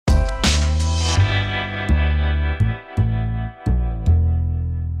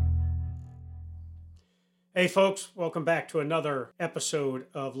Hey folks, welcome back to another episode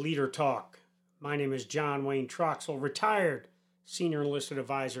of Leader Talk. My name is John Wayne Troxel, retired Senior Enlisted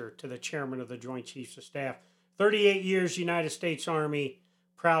Advisor to the Chairman of the Joint Chiefs of Staff. 38 years United States Army,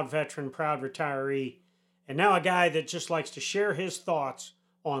 proud veteran, proud retiree, and now a guy that just likes to share his thoughts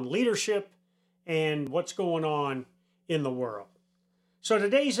on leadership and what's going on in the world. So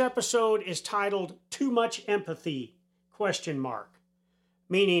today's episode is titled Too Much Empathy?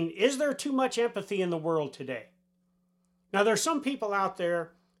 Meaning, is there too much empathy in the world today? Now, there are some people out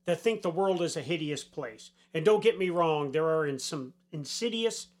there that think the world is a hideous place. And don't get me wrong, there are some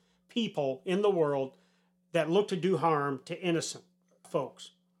insidious people in the world that look to do harm to innocent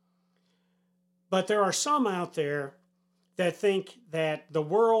folks. But there are some out there that think that the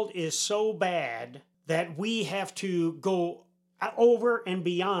world is so bad that we have to go over and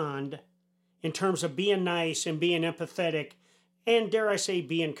beyond in terms of being nice and being empathetic and, dare I say,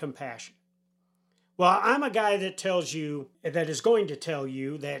 being compassionate. Well, I'm a guy that is going to tell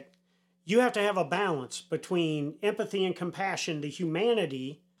you that you have to have a balance between empathy and compassion, the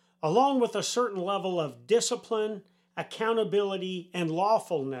humanity, along with a certain level of discipline, accountability, and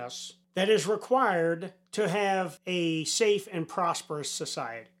lawfulness that is required to have a safe and prosperous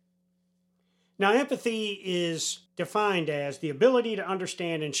society. Now, empathy is defined as the ability to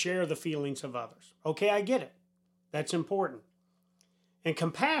understand and share the feelings of others. Okay, I get it. That's important. And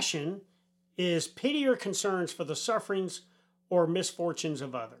compassion is pity or concerns for the sufferings or misfortunes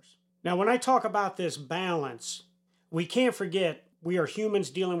of others. Now, when I talk about this balance, we can't forget we are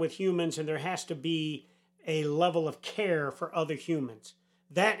humans dealing with humans, and there has to be a level of care for other humans.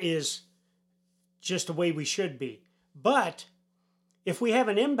 That is just the way we should be. But if we have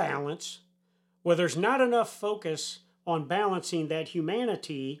an imbalance where there's not enough focus on balancing that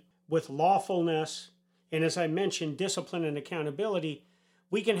humanity with lawfulness, and as I mentioned, discipline and accountability,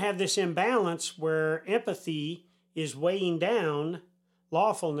 we can have this imbalance where empathy is weighing down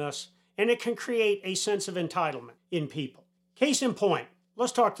lawfulness, and it can create a sense of entitlement in people. Case in point,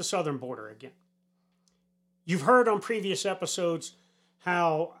 let's talk the southern border again. You've heard on previous episodes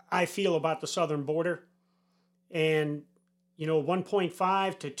how I feel about the southern border. And,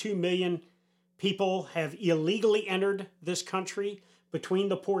 1.5 to 2 million people have illegally entered this country between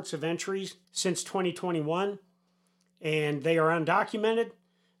the ports of entry since 2021. And they are undocumented,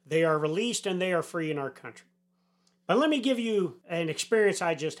 they are released, and they are free in our country. But let me give you an experience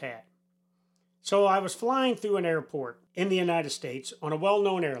I just had. So I was flying through an airport in the United States on a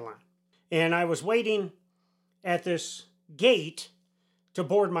well-known airline. And I was waiting at this gate to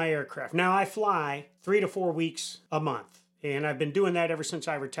board my aircraft. Now, I fly 3 to 4 weeks a month. And I've been doing that ever since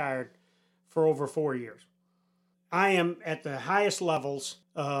I retired for over 4 years. I am at the highest levels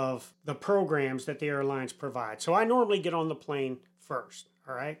of the programs that the airlines provide. So I normally get on the plane first,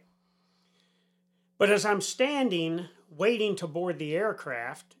 all right? But as I'm standing waiting to board the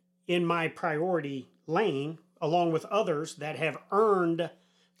aircraft in my priority lane, along with others that have earned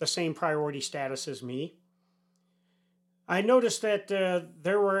the same priority status as me, I noticed that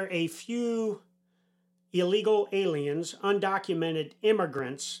there were a few illegal aliens, undocumented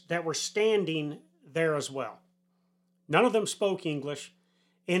immigrants that were standing there as well. None of them spoke English,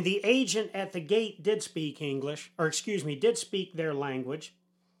 and the agent at the gate did speak their language,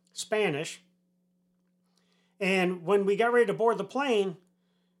 Spanish. And when we got ready to board the plane,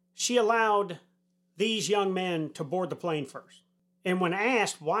 she allowed these young men to board the plane first. And when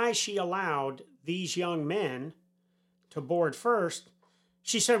asked why she allowed these young men to board first,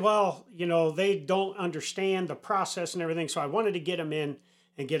 she said, well, they don't understand the process and everything, so I wanted to get them in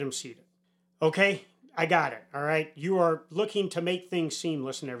and get them seated. Okay? I got it, all right? You are looking to make things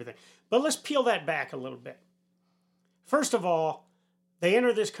seamless and everything. But let's peel that back a little bit. First of all, they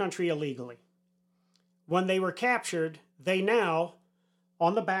entered this country illegally. When they were captured, they now,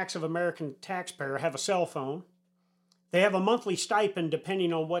 on the backs of American taxpayer, have a cell phone. They have a monthly stipend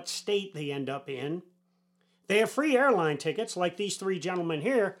depending on what state they end up in. They have free airline tickets like these three gentlemen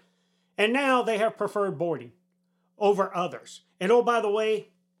here. And now they have preferred boarding over others. And oh, by the way,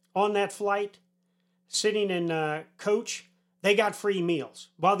 on that flight, sitting in coach, they got free meals,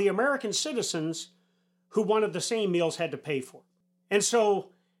 while the American citizens who wanted the same meals had to pay for it. And so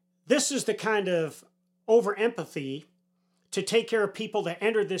this is the kind of over-empathy to take care of people that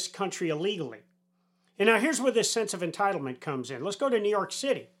entered this country illegally. And now here's where this sense of entitlement comes in. Let's go to New York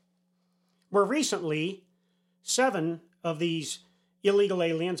City, where recently 7 of these illegal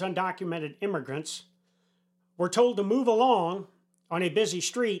aliens, undocumented immigrants, were told to move along on a busy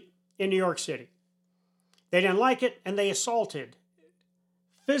street in New York City. They didn't like it, and they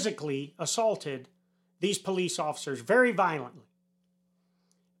physically assaulted these police officers very violently.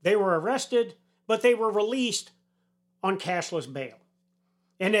 They were arrested, but they were released on cashless bail.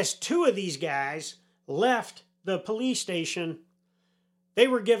 And as two of these guys left the police station, they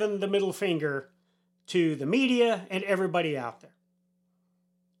were given the middle finger to the media and everybody out there.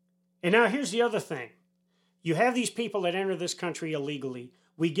 And now here's the other thing. You have these people that enter this country illegally.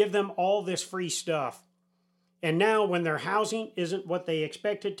 We give them all this free stuff. And now when their housing isn't what they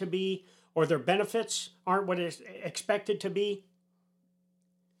expect it to be, or their benefits aren't what it's expected to be,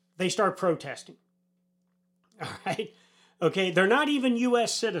 they start protesting. All right? Okay, they're not even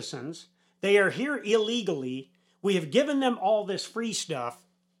U.S. citizens. They are here illegally. We have given them all this free stuff,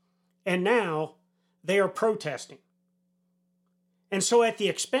 and now they are protesting. And so at the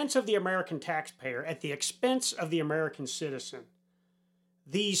expense of the American taxpayer, at the expense of the American citizen,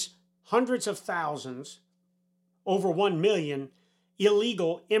 these hundreds of thousands, over 1 million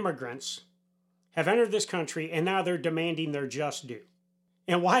illegal immigrants have entered this country, and now they're demanding their just due.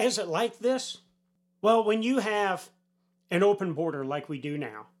 And why is it like this? Well, when you have an open border like we do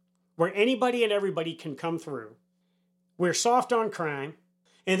now, where anybody and everybody can come through, we're soft on crime,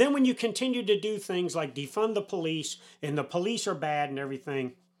 and then when you continue to do things like defund the police, and the police are bad and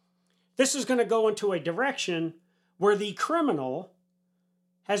everything, this is going to go into a direction where the criminal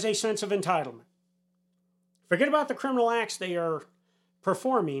has a sense of entitlement. Forget about the criminal acts they are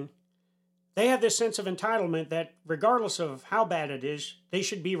performing. They have this sense of entitlement that regardless of how bad it is, they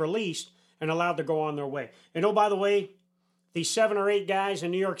should be released and allowed to go on their way. And oh, by the way, these 7 or 8 guys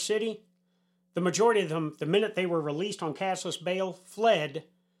in New York City, the majority of them, the minute they were released on cashless bail, fled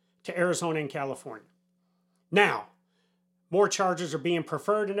to Arizona and California. Now, more charges are being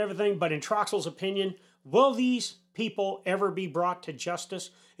preferred and everything, but in Troxel's opinion, will these people ever be brought to justice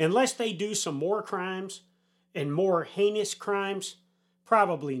unless they do some more crimes and more heinous crimes?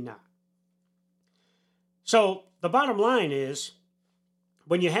 Probably not. So the bottom line is,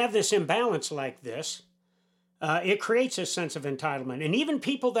 when you have this imbalance like this, it creates a sense of entitlement. And even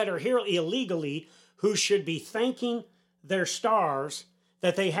people that are here illegally, who should be thanking their stars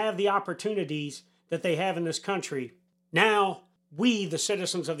that they have the opportunities that they have in this country, now we, the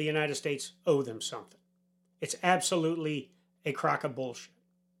citizens of the United States, owe them something. It's absolutely a crock of bullshit.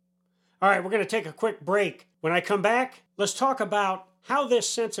 All right, we're going to take a quick break. When I come back, let's talk about how this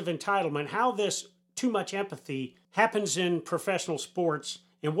sense of entitlement, how this too much empathy happens in professional sports,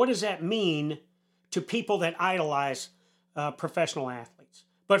 and what does that mean to people that idolize professional athletes.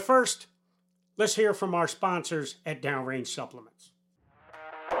 But first, let's hear from our sponsors at Downrange Supplements.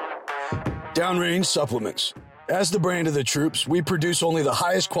 Downrange Supplements. As the brand of the troops, we produce only the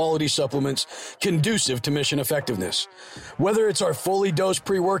highest quality supplements conducive to mission effectiveness. Whether it's our fully dosed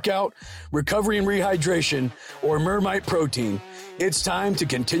pre-workout, recovery and rehydration, or Mermite protein, it's time to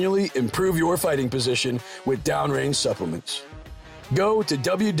continually improve your fighting position with Downrange Supplements. Go to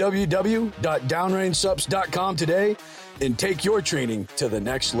www.downrangesups.com today and take your training to the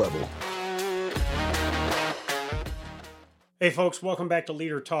next level. Hey folks, welcome back to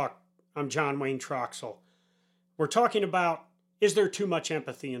Leader Talk. I'm John Wayne Troxel. We're talking about, is there too much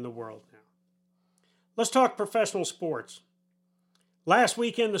empathy in the world now? Let's talk professional sports. Last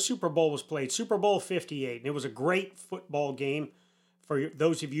weekend, the Super Bowl was played, Super Bowl 58, and it was a great football game for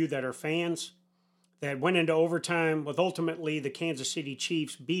those of you that are fans, that went into overtime with ultimately the Kansas City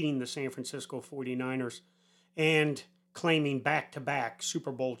Chiefs beating the San Francisco 49ers and claiming back-to-back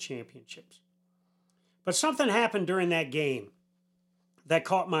Super Bowl championships. But something happened during that game that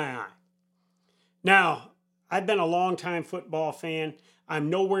caught my eye. Now, I've been a longtime football fan. I'm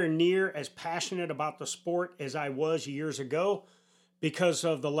nowhere near as passionate about the sport as I was years ago because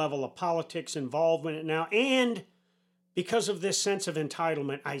of the level of politics involved in it now, and because of this sense of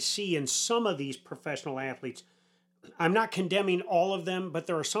entitlement I see in some of these professional athletes. I'm not condemning all of them, but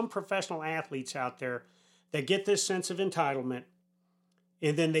there are some professional athletes out there that get this sense of entitlement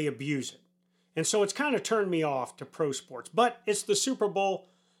and then they abuse it. And so it's kind of turned me off to pro sports. But it's the Super Bowl,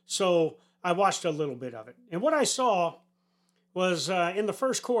 so I watched a little bit of it. And what I saw was in the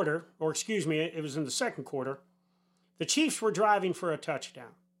first quarter, or excuse me, it was in the second quarter, the Chiefs were driving for a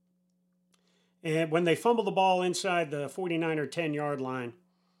touchdown. And when they fumbled the ball inside the 49er 10-yard line,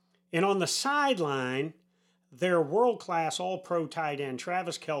 and on the sideline, their world-class all-pro tight end,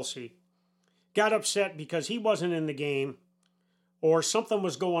 Travis Kelce, got upset because he wasn't in the game or something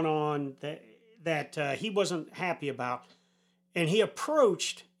was going on that he wasn't happy about. And he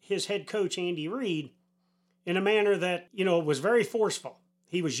approached his head coach, Andy Reid, in a manner that, was very forceful.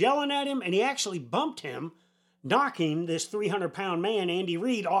 He was yelling at him, and he actually bumped him, knocking this 300-pound man, Andy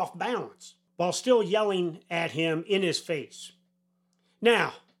Reid, off balance, while still yelling at him in his face.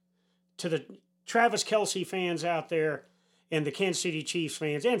 Now, to the Travis Kelce fans out there, and the Kansas City Chiefs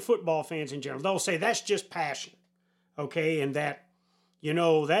fans and football fans in general, they'll say that's just passion, okay? And that,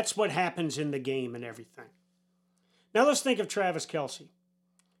 that's what happens in the game and everything. Now let's think of Travis Kelce.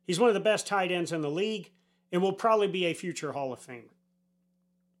 He's one of the best tight ends in the league and will probably be a future Hall of Famer.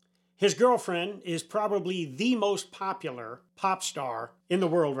 His girlfriend is probably the most popular pop star in the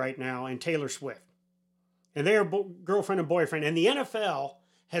world right now, and Taylor Swift. And they are girlfriend and boyfriend. And the NFL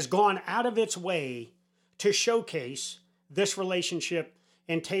has gone out of its way to showcase this relationship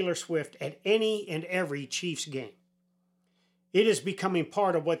and Taylor Swift at any and every Chiefs game. It is becoming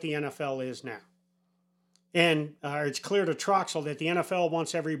part of what the NFL is now. And it's clear to Troxel that the NFL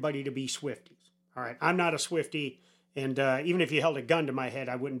wants everybody to be Swifties. All right, I'm not a Swiftie. And even if you held a gun to my head,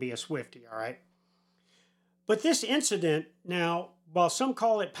 I wouldn't be a Swiftie, all right? But this incident, now, while some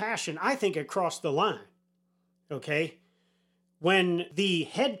call it passion, I think it crossed the line, okay? When the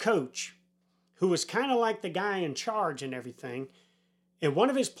head coach, who was kind of like the guy in charge and everything, and one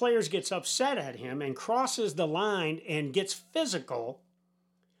of his players gets upset at him and crosses the line and gets physical,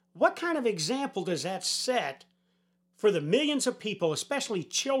 what kind of example does that set for the millions of people, especially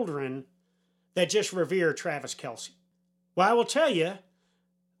children, that just revere Travis Kelce? Well, I will tell you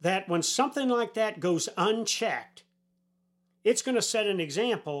that when something like that goes unchecked, it's going to set an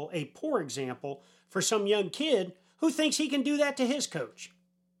example, a poor example, for some young kid who thinks he can do that to his coach.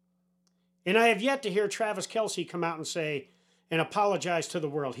 And I have yet to hear Travis Kelce come out and say and apologize to the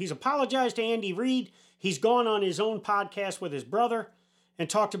world. He's apologized to Andy Reid. He's gone on his own podcast with his brother and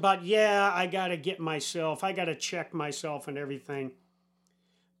talked about, I got to check myself and everything.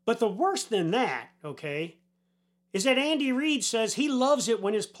 But the worse than that, okay, is that Andy Reid says he loves it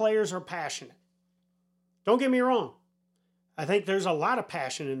when his players are passionate. Don't get me wrong. I think there's a lot of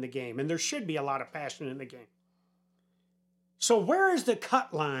passion in the game, and there should be a lot of passion in the game. So where is the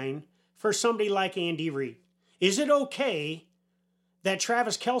cut line for somebody like Andy Reid? Is it okay that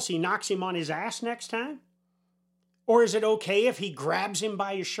Travis Kelce knocks him on his ass next time? Or is it okay if he grabs him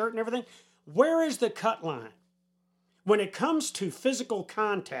by his shirt and everything? Where is the cut line? When it comes to physical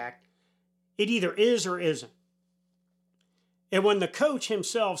contact, it either is or isn't. And when the coach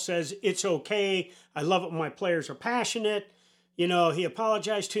himself says, it's okay, I love it when my players are passionate, he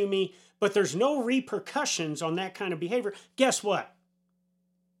apologized to me, but there's no repercussions on that kind of behavior, guess what?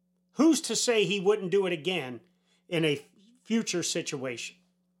 Who's to say he wouldn't do it again in a future situation?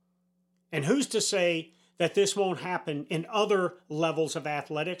 And who's to say that this won't happen in other levels of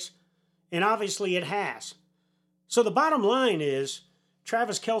athletics? And obviously it has. So the bottom line is,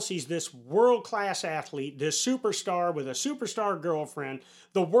 Travis Kelce's this world-class athlete, this superstar with a superstar girlfriend.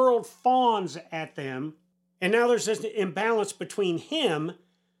 The world fawns at them. And now there's this imbalance between him,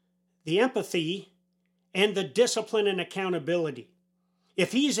 the empathy, and the discipline and accountability.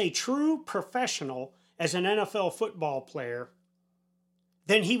 If he's a true professional as an NFL football player,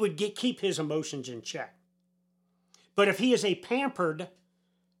 then he would keep his emotions in check. But if he is a pampered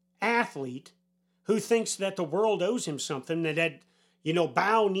athlete who thinks that the world owes him something, that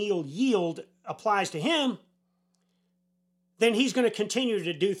bow, kneel, yield applies to him, then he's going to continue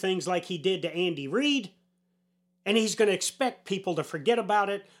to do things like he did to Andy Reid, and he's going to expect people to forget about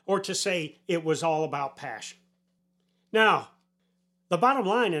it or to say it was all about passion. Now, the bottom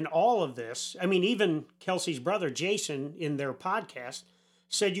line in all of this, even Kelce's brother Jason in their podcast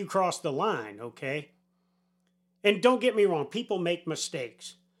said you crossed the line, okay? And don't get me wrong, people make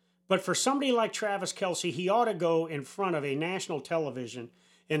mistakes. But for somebody like Travis Kelce, he ought to go in front of a national television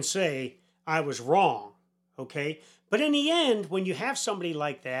and say, I was wrong, okay? But in the end, when you have somebody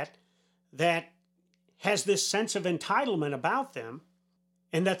like that has this sense of entitlement about them,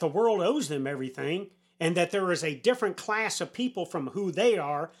 and that the world owes them everything, and that there is a different class of people from who they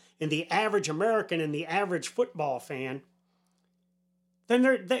are, and the average American and the average football fan, then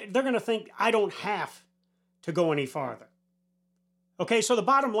they're going to think, I don't have to go any farther. Okay, so the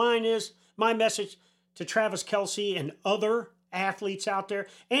bottom line is my message to Travis Kelce and other athletes out there,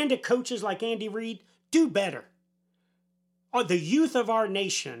 and to coaches like Andy Reid, do better. The youth of our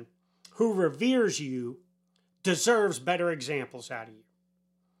nation who reveres you deserves better examples out of you.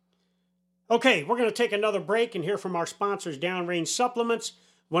 Okay, we're going to take another break and hear from our sponsors, Downrange Supplements.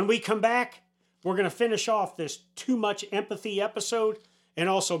 When we come back, we're going to finish off this Too Much Empathy episode and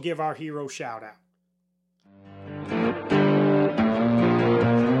also give our hero shout out.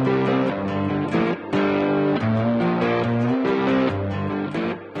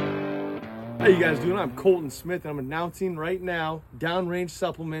 How you guys doing? I'm Colton Smith, and I'm announcing right now, Downrange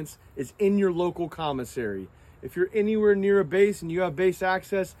Supplements is in your local commissary. If you're anywhere near a base and you have base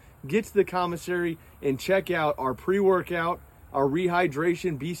access, get to the commissary and check out our pre-workout, our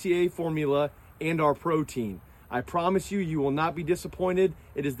rehydration BCA formula, and our protein. I promise you, you will not be disappointed.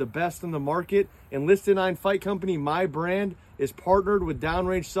 It is the best in the market. And Listed 9 Fight Company, my brand, is partnered with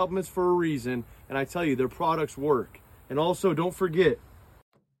Downrange Supplements for a reason. And I tell you, their products work. And also, don't forget,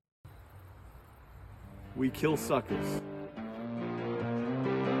 we kill suckers.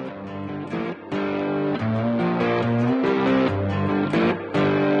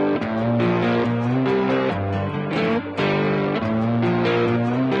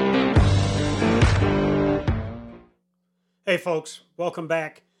 Hey folks, welcome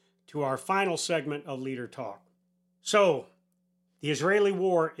back to our final segment of Leader Talk. So, the Israeli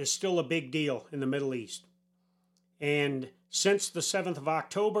war is still a big deal in the Middle East. And since the 7th of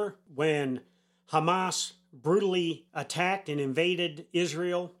October, when Hamas brutally attacked and invaded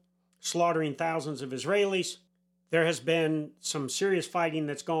Israel, slaughtering thousands of Israelis, there has been some serious fighting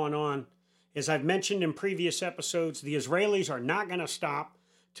that's gone on. As I've mentioned in previous episodes, the Israelis are not going to stop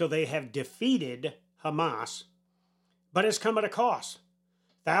till they have defeated Hamas. But it's come at a cost.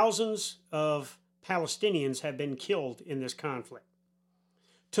 Thousands of Palestinians have been killed in this conflict.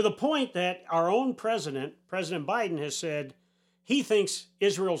 To the point that our own president, President Biden, has said he thinks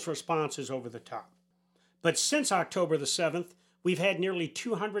Israel's response is over the top. But since October the 7th, we've had nearly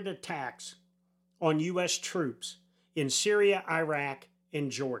 200 attacks on U.S. troops in Syria, Iraq,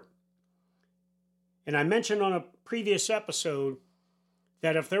 and Jordan. And I mentioned on a previous episode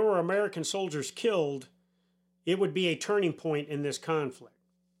that if there were American soldiers killed, it would be a turning point in this conflict.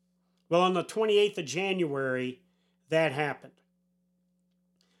 Well, on the 28th of January, that happened.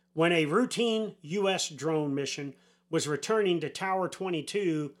 When a routine U.S. drone mission was returning to Tower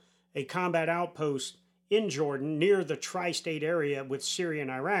 22, a combat outpost in Jordan near the tri-state area with Syria and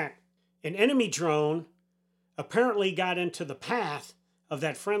Iraq, an enemy drone apparently got into the path of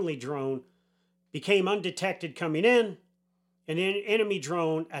that friendly drone, became undetected coming in, and an enemy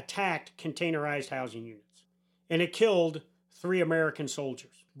drone attacked containerized housing units. And it killed 3 American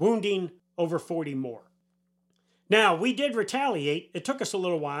soldiers, wounding over 40 more. Now, we did retaliate. It took us a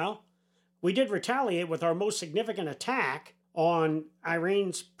little while. We did retaliate with our most significant attack on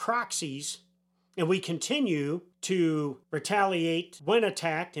Iran's proxies, and we continue to retaliate when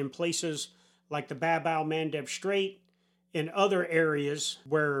attacked in places like the Bab al-Mandeb Strait, in other areas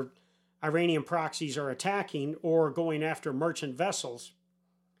where Iranian proxies are attacking or going after merchant vessels.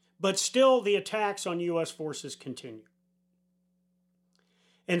 But still, the attacks on U.S. forces continue.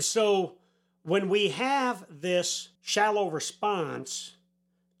 And so, when we have this shallow response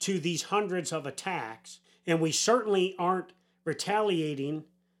to these hundreds of attacks, and we certainly aren't retaliating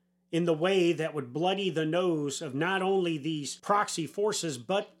in the way that would bloody the nose of not only these proxy forces,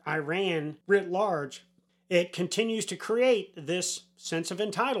 but Iran writ large, it continues to create this sense of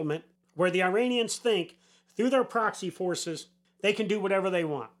entitlement where the Iranians think through their proxy forces, they can do whatever they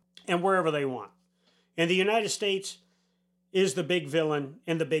want and wherever they want. And the United States is the big villain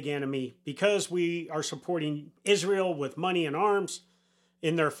and the big enemy because we are supporting Israel with money and arms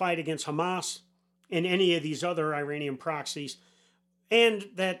in their fight against Hamas and any of these other Iranian proxies, and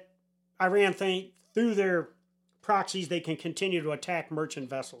that Iran think through their proxies they can continue to attack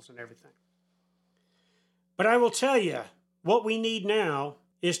merchant vessels and everything. But I will tell you, what we need now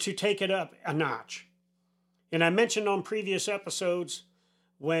is to take it up a notch. And I mentioned on previous episodes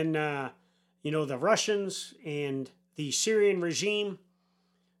when, the Russians and the Syrian regime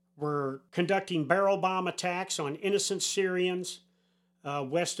were conducting barrel bomb attacks on innocent Syrians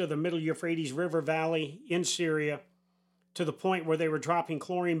west of the Middle Euphrates River Valley in Syria, to the point where they were dropping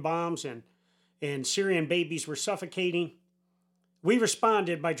chlorine bombs and Syrian babies were suffocating. We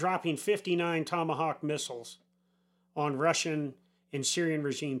responded by dropping 59 Tomahawk missiles on Russian and Syrian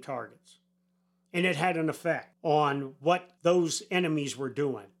regime targets. And it had an effect on what those enemies were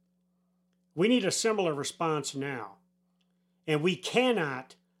doing. We need a similar response now. And we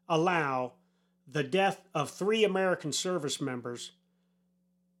cannot allow the death of 3 American service members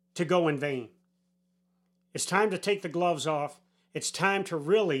to go in vain. It's time to take the gloves off. It's time to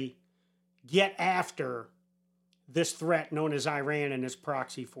really get after this threat known as Iran and its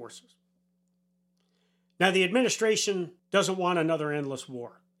proxy forces. Now, the administration doesn't want another endless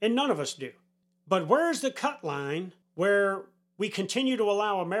war, and none of us do. But where's the cut line where we continue to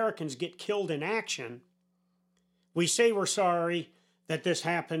allow Americans get killed in action? We say we're sorry that this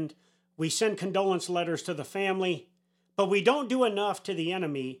happened. We send condolence letters to the family, but we don't do enough to the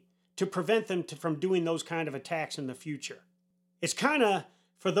enemy to prevent them from doing those kind of attacks in the future. It's kind of,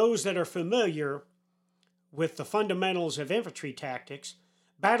 for those that are familiar with the fundamentals of infantry tactics,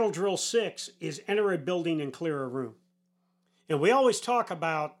 Battle Drill 6 is enter a building and clear a room. And we always talk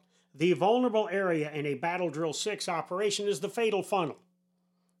about the vulnerable area in a Battle Drill 6 operation is the fatal funnel.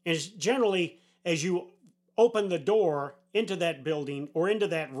 And generally, as you open the door into that building or into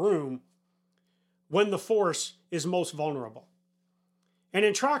that room when the force is most vulnerable. And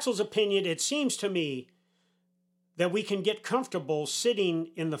in Troxell's opinion, it seems to me that we can get comfortable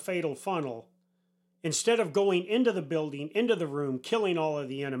sitting in the fatal funnel instead of going into the building, into the room, killing all of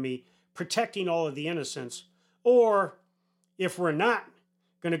the enemy, protecting all of the innocents, or if we're not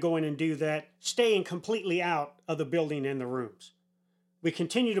going to go in and do that, staying completely out of the building and the rooms. We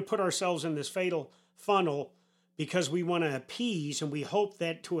continue to put ourselves in this fatal funnel because we want to appease, and we hope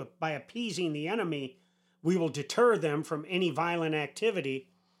that by appeasing the enemy, we will deter them from any violent activity,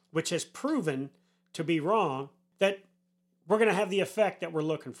 which has proven to be wrong, that we're going to have the effect that we're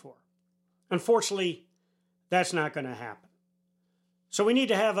looking for. Unfortunately, that's not going to happen. So we need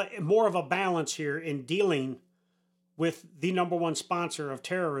to have more of a balance here in dealing with the number one sponsor of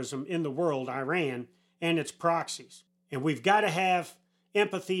terrorism in the world, Iran, and its proxies. And we've got to have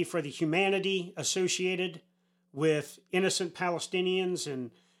empathy for the humanity associated with innocent Palestinians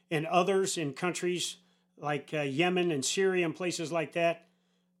and others in countries like Yemen and Syria and places like that.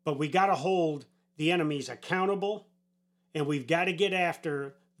 But we got to hold the enemies accountable, and we've got to get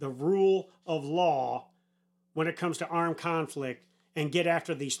after the rule of law when it comes to armed conflict and get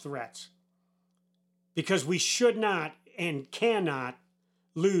after these threats. Because we should not and cannot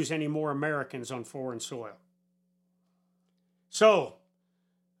lose any more Americans on foreign soil. So,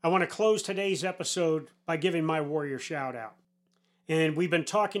 I want to close today's episode by giving my warrior shout out. And we've been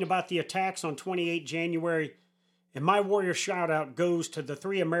talking about the attacks on 28 January, and my warrior shout out goes to the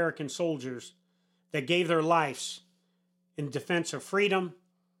 3 American soldiers that gave their lives in defense of freedom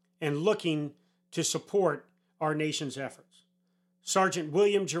and looking to support our nation's efforts. Sergeant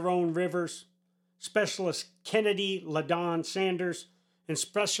William Jerome Rivers, Specialist Kennedy LaDon Sanders, and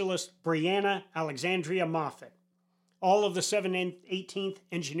Specialist Brianna Alexandria Moffett, all of the 718th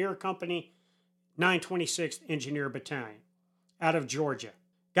Engineer Company, 926th Engineer Battalion, out of Georgia.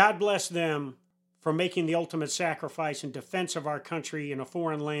 God bless them for making the ultimate sacrifice in defense of our country in a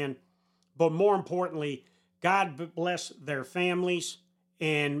foreign land, but more importantly, God bless their families,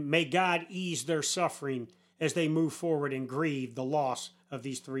 and may God ease their suffering as they move forward and grieve the loss of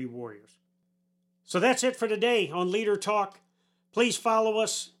these 3 warriors. So that's it for today on Leader Talk. Please follow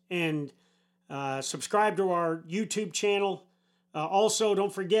us and subscribe to our YouTube channel. Also,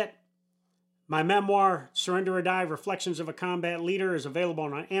 don't forget, my memoir, Surrender or Die, Reflections of a Combat Leader, is available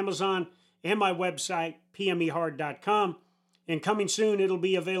on Amazon and my website, pmehard.com. And coming soon, it'll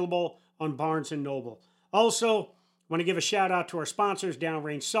be available on Barnes & Noble. Also, want to give a shout out to our sponsors,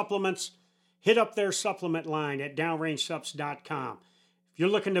 Downrange Supplements. Hit up their supplement line at downrangesups.com. If you're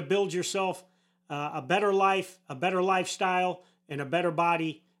looking to build yourself a better life, a better lifestyle, and a better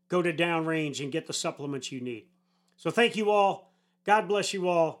body, go to Downrange and get the supplements you need. So thank you all. God bless you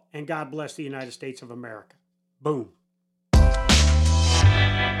all, and God bless the United States of America. Boom.